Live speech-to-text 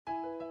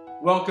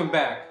Welcome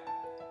back.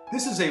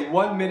 This is a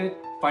 1-minute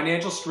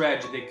financial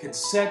strategy that can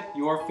set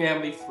your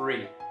family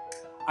free.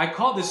 I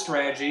call this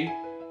strategy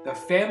the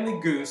Family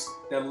Goose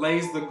that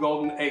lays the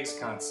golden eggs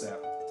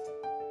concept.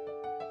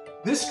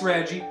 This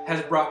strategy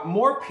has brought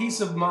more peace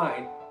of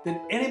mind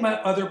than any of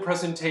my other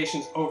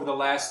presentations over the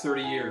last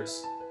 30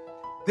 years.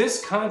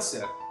 This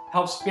concept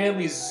helps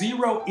families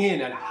zero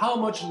in on how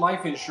much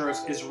life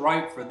insurance is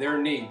right for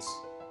their needs.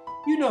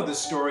 You know the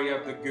story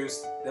of the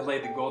goose that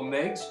laid the golden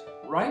eggs,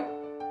 right?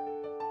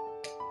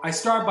 I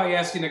start by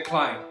asking a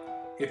client,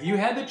 if you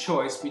had the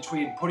choice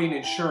between putting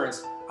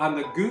insurance on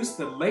the goose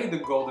that laid the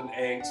golden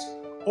eggs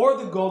or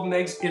the golden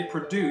eggs it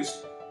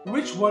produced,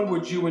 which one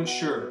would you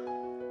insure?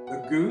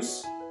 The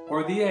goose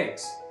or the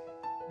eggs?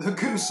 The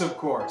goose, of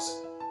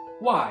course.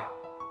 Why?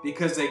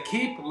 Because they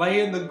keep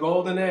laying the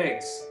golden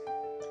eggs.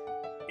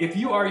 If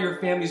you are your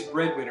family's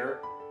breadwinner,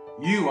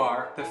 you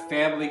are the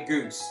family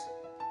goose.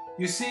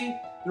 You see,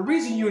 the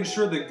reason you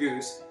insure the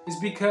goose is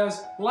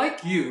because,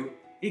 like you,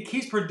 it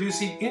keeps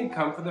producing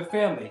income for the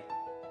family.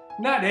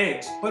 Not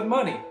eggs, but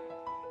money.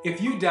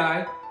 If you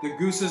die, the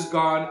goose is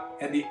gone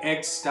and the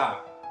eggs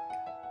stop.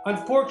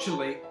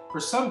 Unfortunately, for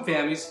some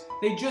families,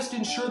 they just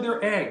insure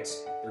their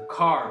eggs, their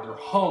car, their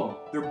home,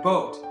 their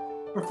boat,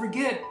 but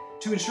forget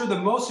to insure the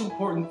most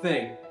important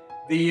thing,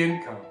 the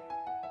income.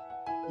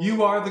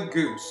 You are the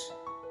goose.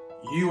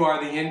 You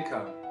are the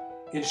income.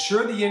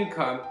 Insure the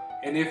income,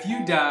 and if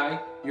you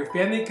die, your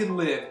family can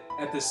live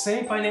at the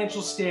same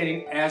financial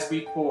standing as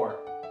before.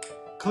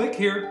 Click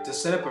here to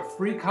set up a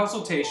free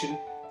consultation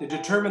to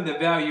determine the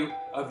value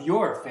of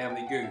your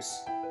family goose.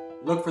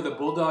 Look for the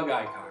bulldog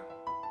icon.